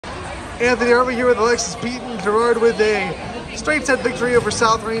Anthony Army here with Alexis, Pieton, Girard with a straight set victory over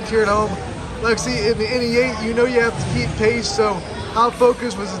South Range here at home. Alexis, in the NE8, you know you have to keep pace, so how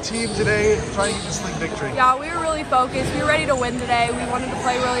focused was the team today trying to get this league victory? Yeah, we were really focused. We were ready to win today. We wanted to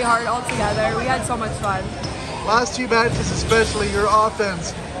play really hard all together. We had so much fun. Last two matches especially, your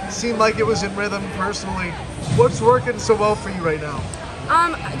offense seemed like it was in rhythm personally. What's working so well for you right now?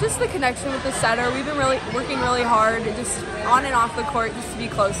 Just the connection with the setter. We've been working really hard, just on and off the court, just to be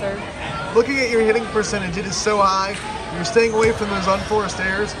closer. Looking at your hitting percentage, it is so high. You're staying away from those unforced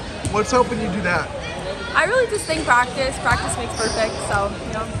errors. What's helping you do that? I really just think practice. Practice makes perfect, so,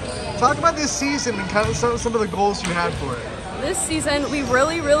 you know. Talk about this season and kind of some of the goals you had for it. This season, we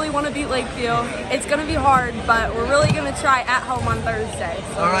really want to beat Lakeview. It's going to be hard, but we're really going to try at home on Thursday.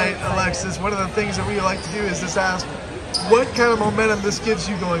 So all right, Alexis, one of the things that we like to do is just ask, what kind of momentum this gives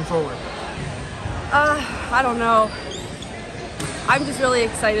you going forward? I don't know. I'm just really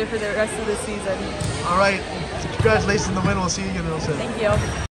excited for the rest of the season. All right, congratulations on the win. We'll see you again real soon. Thank you.